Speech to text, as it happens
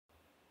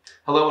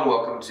Hello and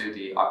welcome to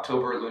the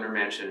October Lunar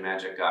Mansion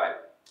Magic Guide.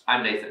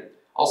 I'm Nathan,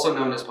 also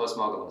known as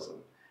Postmogalism,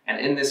 and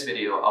in this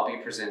video I'll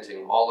be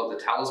presenting all of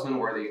the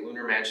talisman-worthy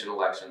Lunar Mansion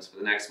elections for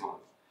the next month,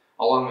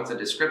 along with a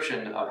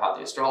description of how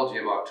the astrology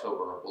of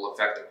October will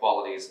affect the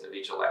qualities of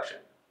each election.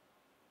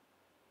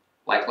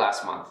 Like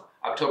last month,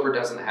 October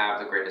doesn't have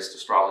the greatest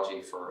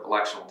astrology for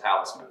electional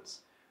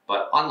talismans,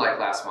 but unlike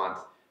last month,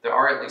 there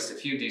are at least a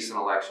few decent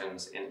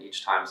elections in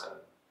each time zone.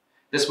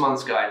 This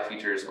month's guide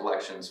features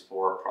elections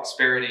for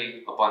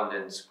prosperity,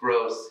 abundance,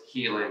 growth,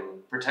 healing,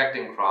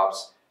 protecting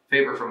crops,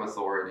 favor from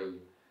authority,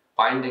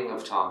 binding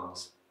of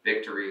tongues,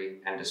 victory,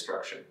 and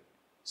destruction.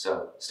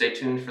 So stay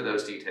tuned for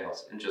those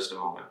details in just a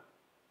moment.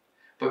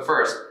 But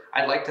first,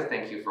 I'd like to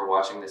thank you for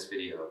watching this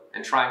video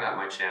and trying out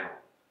my channel.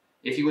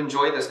 If you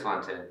enjoy this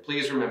content,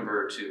 please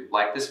remember to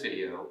like this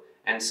video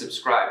and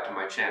subscribe to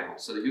my channel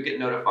so that you get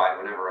notified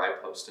whenever I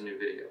post a new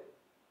video.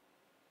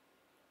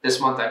 This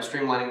month I'm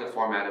streamlining the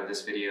format of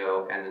this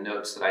video and the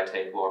notes that I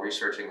take while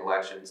researching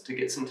elections to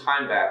get some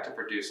time back to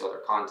produce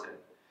other content.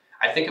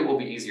 I think it will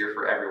be easier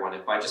for everyone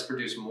if I just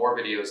produce more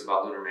videos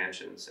about lunar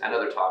mansions and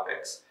other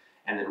topics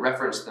and then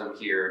reference them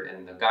here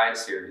in the guide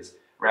series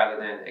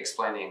rather than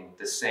explaining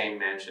the same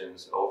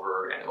mansions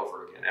over and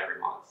over again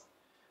every month.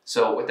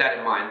 So with that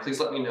in mind,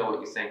 please let me know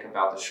what you think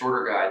about the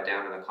shorter guide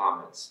down in the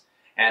comments.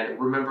 And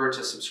remember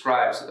to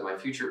subscribe so that my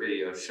future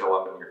videos show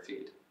up in your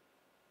feed.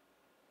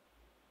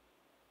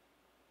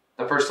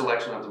 The first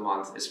election of the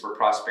month is for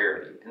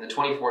prosperity in the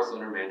 24th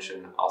Lunar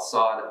Mansion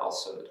Al-Sad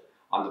Al-Sud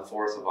on the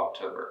 4th of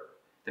October.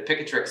 The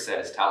Picatrix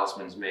says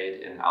talismans made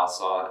in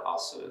Al-Sad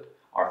Al-Sud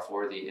are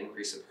for the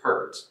increase of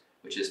herds,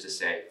 which is to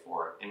say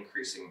for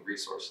increasing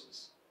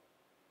resources.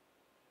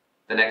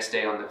 The next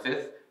day on the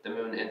 5th, the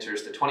moon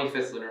enters the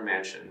 25th Lunar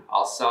Mansion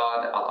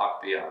Al-Sad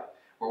Al-Akbiyah,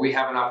 where we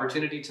have an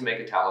opportunity to make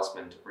a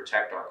talisman to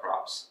protect our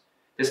crops.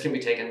 This can be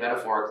taken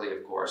metaphorically,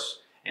 of course,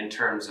 in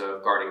terms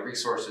of guarding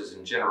resources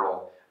in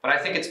general, but I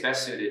think it's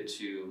best suited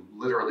to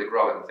literally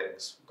growing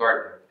things,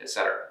 gardening,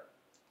 etc.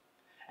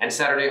 And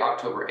Saturday,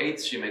 October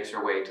 8th, she makes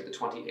her way to the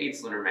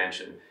 28th Lunar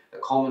Mansion,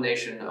 the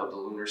culmination of the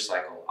lunar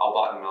cycle,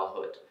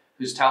 Batn,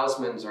 whose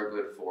talismans are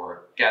good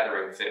for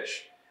gathering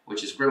fish,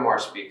 which is grimoire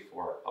speak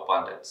for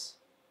abundance.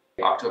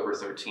 October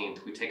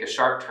 13th, we take a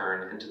sharp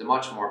turn into the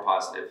much more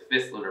positive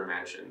 5th Lunar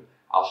Mansion,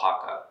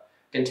 Hakah,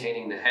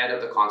 containing the head of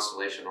the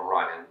constellation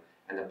Orion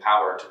and the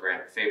power to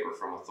grant favor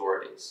from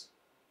authorities.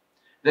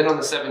 Then on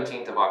the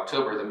 17th of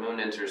October, the moon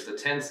enters the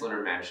 10th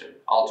Lunar Mansion,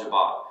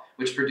 Jabhah,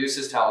 which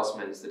produces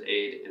talismans that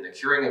aid in the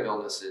curing of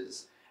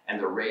illnesses and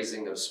the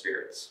raising of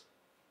spirits.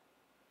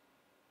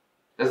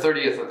 The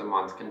 30th of the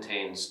month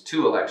contains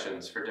two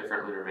elections for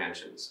different lunar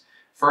mansions.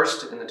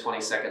 First, in the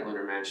 22nd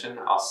Lunar Mansion,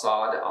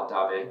 Al-Sad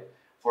Al-Dhabih,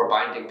 for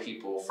binding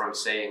people from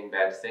saying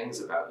bad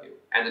things about you,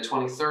 and the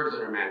 23rd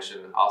Lunar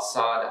Mansion,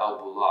 Al-Sad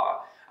Al-Bulah,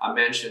 a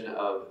mansion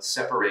of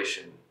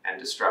separation and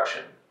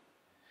destruction.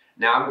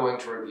 Now I'm going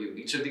to review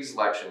each of these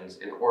elections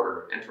in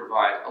order and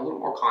provide a little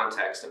more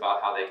context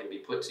about how they can be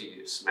put to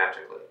use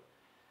magically.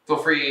 Feel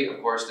free,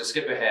 of course, to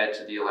skip ahead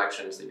to the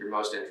elections that you're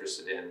most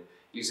interested in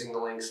using the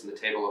links in the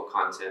table of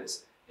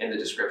contents in the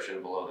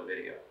description below the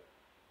video.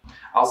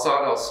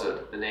 Al-Sad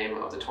Al-Sud, the name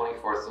of the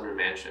 24th Lunar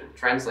Mansion,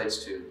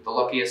 translates to the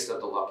luckiest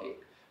of the lucky,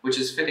 which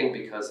is fitting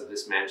because of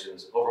this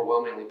mansion's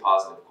overwhelmingly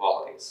positive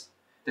qualities.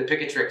 The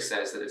Picatrix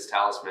says that its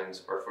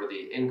talismans are for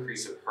the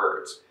increase of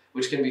herds,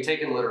 which can be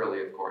taken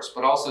literally, of course,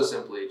 but also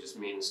simply just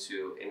means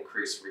to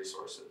increase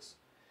resources.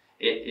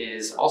 It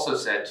is also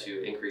said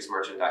to increase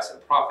merchandise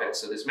and profit,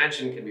 so this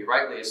mansion can be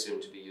rightly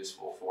assumed to be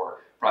useful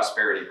for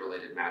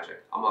prosperity-related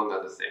magic, among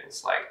other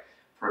things, like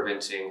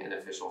preventing an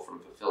official from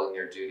fulfilling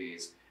their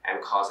duties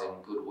and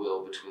causing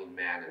goodwill between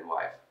man and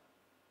wife.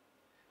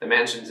 The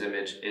mansion's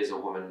image is a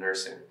woman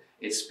nursing.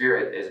 Its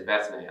spirit is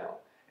Batn,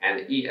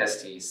 and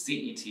EST,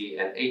 CET,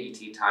 and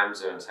AET time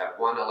zones have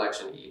one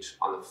election each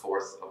on the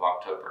 4th of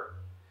October.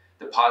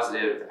 The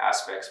positive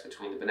aspects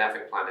between the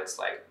benefic planets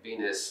like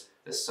Venus,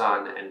 the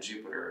Sun, and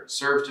Jupiter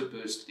serve to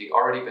boost the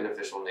already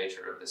beneficial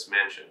nature of this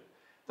mansion.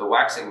 The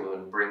waxing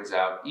moon brings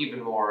out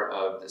even more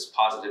of this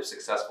positive,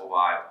 successful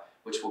vibe,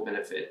 which will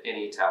benefit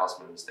any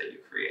talismans that you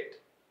create.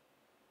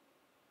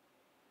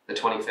 The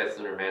 25th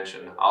Lunar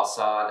Mansion,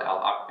 Al-Sad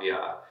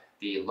Al-Akbiyah,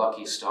 the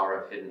lucky star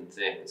of hidden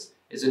things,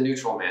 is a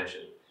neutral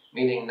mansion,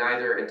 meaning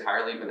neither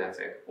entirely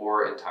benefic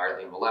or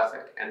entirely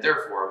malefic, and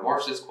therefore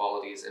morphs its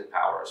qualities and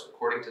powers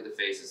according to the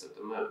phases of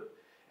the moon.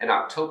 In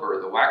October,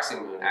 the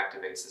waxing moon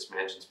activates this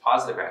mansion's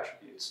positive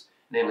attributes,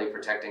 namely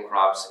protecting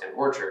crops and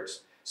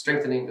orchards,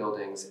 strengthening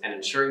buildings, and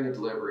ensuring the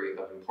delivery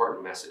of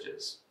important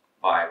messages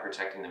by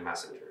protecting the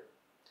messenger.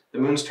 The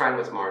moon's trine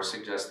with Mars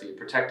suggests the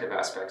protective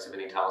aspects of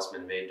any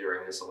talisman made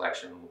during this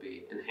election will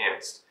be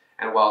enhanced,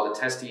 and while the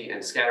testy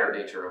and scattered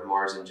nature of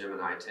Mars in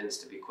Gemini tends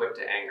to be quick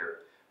to anger,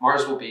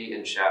 Mars will be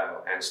in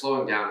shadow and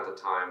slowing down at the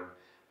time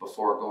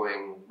before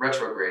going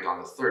retrograde on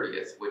the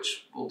 30th,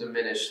 which will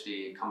diminish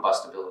the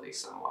combustibility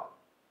somewhat.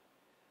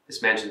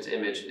 This mansion's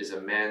image is a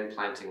man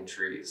planting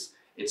trees.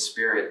 Its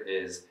spirit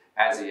is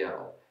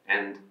Aziel,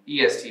 and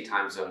EST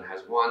time zone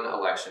has one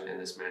election in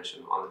this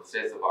mansion on the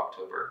 5th of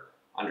October,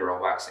 under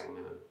a waxing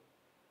moon.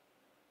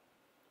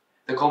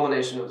 The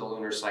culmination of the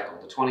lunar cycle,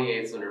 the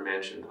 28th lunar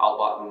mansion,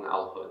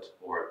 Batn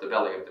or the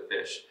belly of the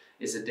fish,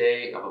 is a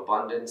day of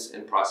abundance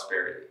and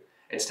prosperity.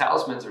 Its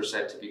talismans are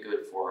said to be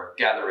good for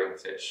gathering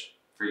fish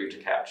for you to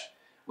catch,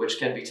 which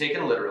can be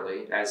taken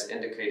literally as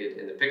indicated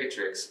in the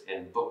Picatrix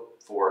in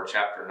Book 4,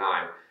 Chapter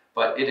 9,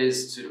 but it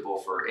is suitable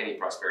for any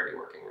prosperity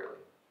working really.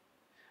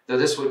 Though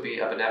this would be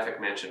a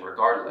benefic mansion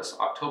regardless,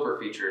 October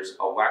features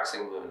a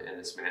waxing moon in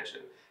this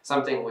mansion,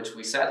 something which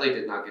we sadly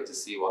did not get to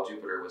see while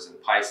Jupiter was in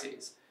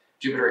Pisces.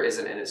 Jupiter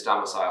isn't in its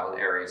domicile in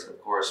Aries,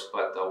 of course,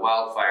 but the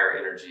wildfire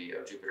energy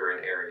of Jupiter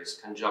in Aries,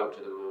 conjunct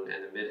to the moon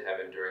in the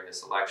midheaven during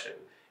this election,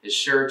 is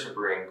sure to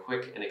bring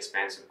quick and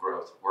expansive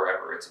growth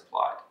wherever it's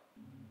applied.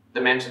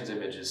 The mansion's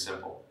image is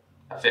simple,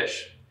 a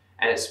fish,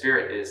 and its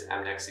spirit is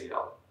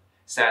Amnexiel.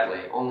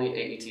 Sadly, only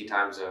AET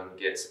time zone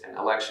gets an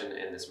election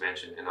in this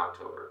mansion in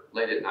October,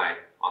 late at night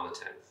on the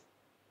 10th.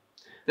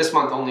 This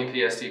month, only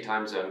PST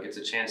time zone gets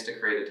a chance to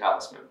create a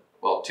talisman.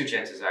 Well, 2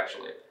 chances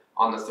actually,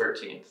 on the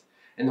 13th.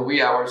 In the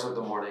wee hours of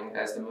the morning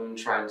as the moon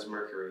trines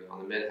Mercury on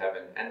the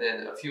midheaven, and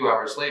then a few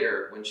hours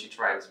later when she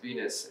trines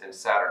Venus and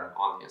Saturn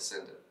on the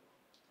ascendant.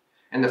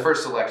 In the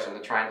first election, the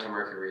trine to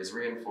Mercury is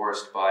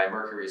reinforced by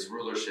Mercury's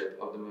rulership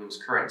of the moon's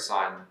current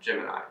sign,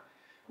 Gemini,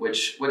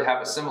 which would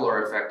have a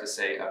similar effect to,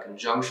 say, a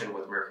conjunction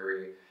with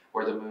Mercury,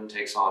 where the moon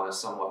takes on a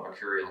somewhat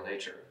mercurial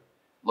nature.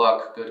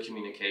 Luck, good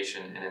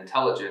communication, and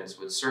intelligence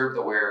would serve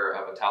the wearer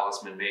of a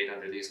talisman made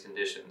under these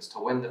conditions to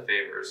win the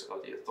favors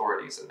of the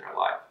authorities in their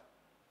life.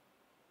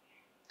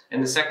 In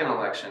the second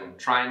election,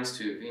 trines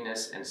to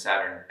Venus and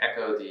Saturn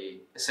echo the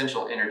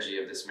essential energy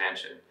of this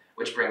mansion,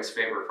 which brings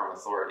favor from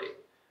authority.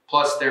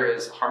 Plus, there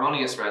is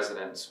harmonious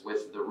resonance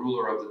with the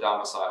ruler of the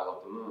domicile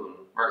of the moon,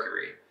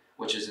 Mercury,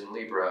 which is in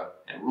Libra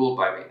and ruled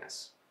by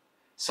Venus.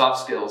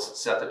 Soft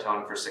skills set the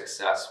tone for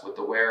success with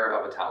the wearer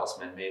of a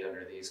talisman made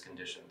under these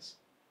conditions.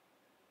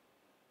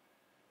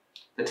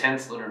 The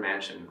 10th lunar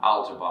mansion,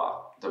 Jabhah,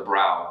 the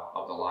brow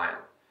of the lion,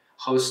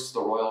 hosts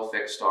the royal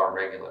fixed star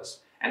Regulus,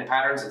 and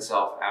patterns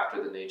itself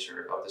after the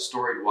nature of the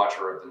storied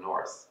Watcher of the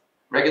North.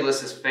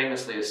 Regulus is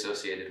famously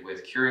associated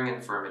with curing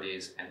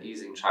infirmities and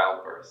easing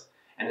childbirth,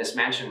 and this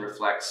mansion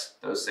reflects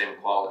those same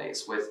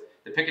qualities, with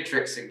the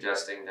Picatrix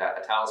suggesting that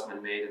a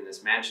talisman made in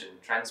this mansion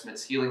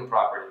transmits healing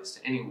properties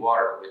to any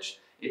water which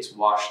it's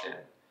washed in.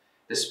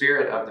 The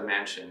spirit of the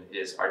mansion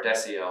is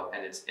Ardesiel,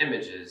 and its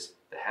image is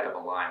the head of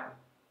a lion.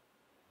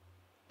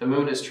 The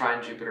moon is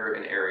trine Jupiter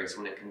in Aries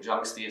when it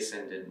conjuncts the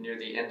ascendant near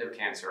the end of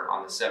Cancer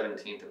on the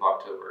 17th of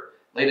October,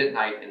 late at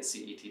night in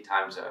CET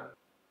time zone.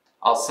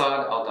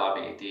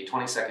 Dhabih, the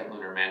 22nd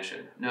lunar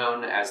mansion,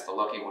 known as the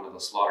lucky one of the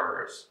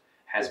slaughterers,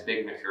 has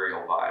big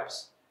mercurial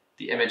vibes.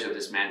 The image of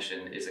this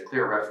mansion is a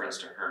clear reference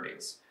to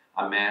Hermes,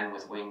 a man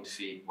with winged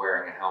feet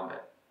wearing a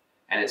helmet,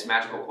 and its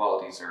magical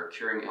qualities are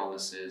curing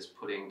illnesses,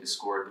 putting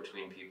discord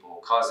between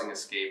people, causing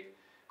escape,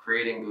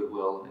 creating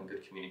goodwill and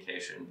good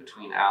communication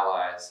between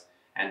allies,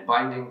 and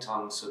binding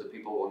tongues so that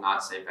people will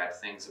not say bad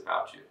things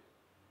about you.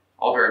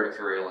 All very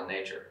mercurial in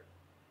nature.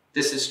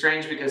 This is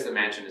strange because the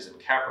mansion is in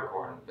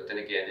Capricorn, but then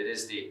again, it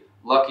is the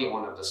lucky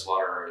one of the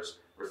slaughterers,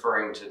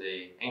 referring to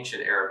the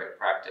ancient Arabic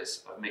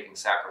practice of making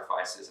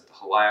sacrifices at the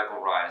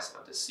heliacal rise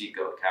of the sea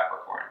goat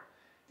Capricorn.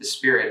 The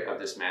spirit of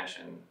this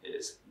mansion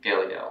is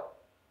Galiel.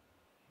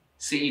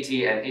 CET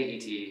and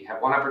AET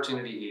have one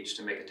opportunity each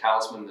to make a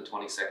talisman in the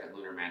 22nd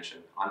lunar mansion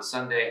on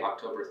Sunday,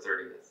 October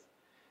 30th.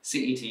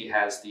 CET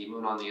has the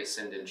moon on the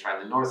ascendant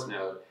trine the north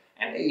node,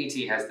 and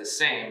AET has the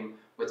same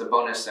with a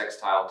bonus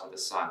sextile to the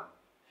sun.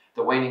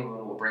 The waning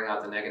moon will bring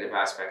out the negative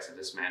aspects of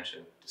this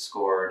mansion,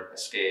 discord,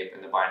 escape,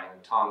 and the binding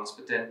of tongues,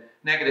 but then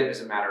negative is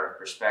a matter of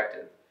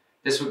perspective.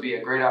 This would be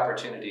a great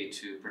opportunity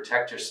to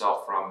protect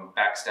yourself from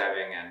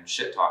backstabbing and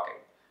shit-talking,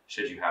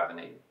 should you have the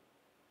need.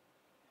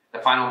 The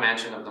final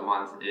mansion of the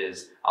month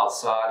is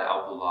Al-Sad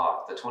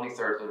al-Bulah, the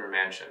 23rd lunar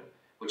mansion,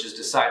 which is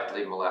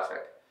decidedly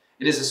malefic.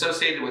 It is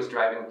associated with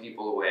driving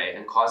people away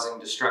and causing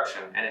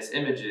destruction, and its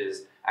image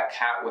is a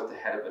cat with the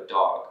head of a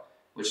dog,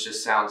 which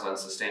just sounds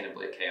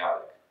unsustainably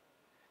chaotic.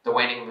 The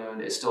waning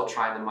moon is still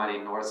trine the mighty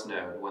north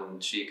node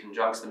when she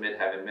conjuncts the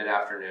midheaven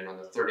mid-afternoon on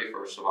the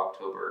 31st of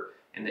October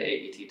in the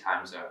AET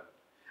time zone.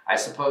 I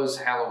suppose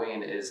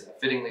Halloween is a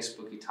fittingly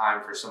spooky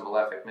time for some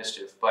malefic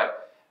mischief,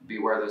 but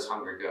beware those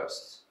hungry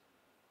ghosts.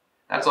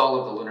 That's all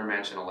of the Lunar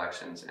Mansion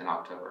elections in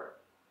October.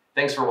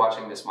 Thanks for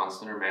watching this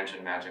month's Lunar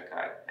Mansion Magic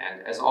Guide,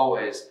 and as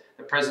always,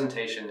 the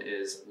presentation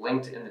is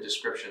linked in the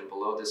description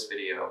below this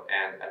video,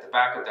 and at the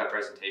back of that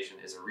presentation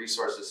is a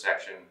resources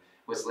section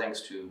with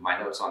links to my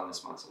notes on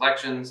this month's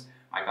elections,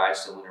 my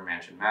guides to Lunar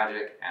Mansion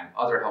Magic, and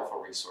other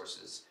helpful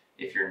resources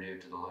if you're new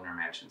to the Lunar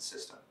Mansion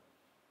system.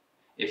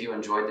 If you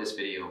enjoyed this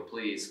video,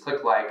 please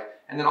click like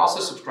and then also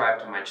subscribe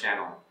to my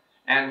channel.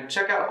 And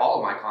check out all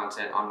of my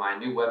content on my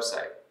new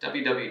website,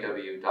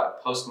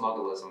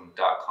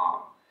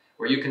 www.postmogulism.com,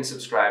 where you can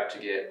subscribe to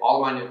get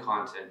all of my new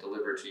content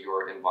delivered to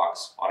your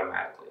inbox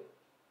automatically.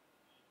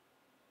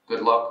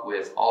 Good luck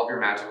with all of your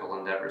magical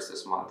endeavors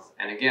this month,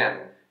 and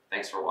again,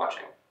 thanks for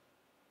watching.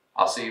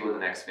 I'll see you in the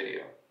next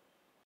video.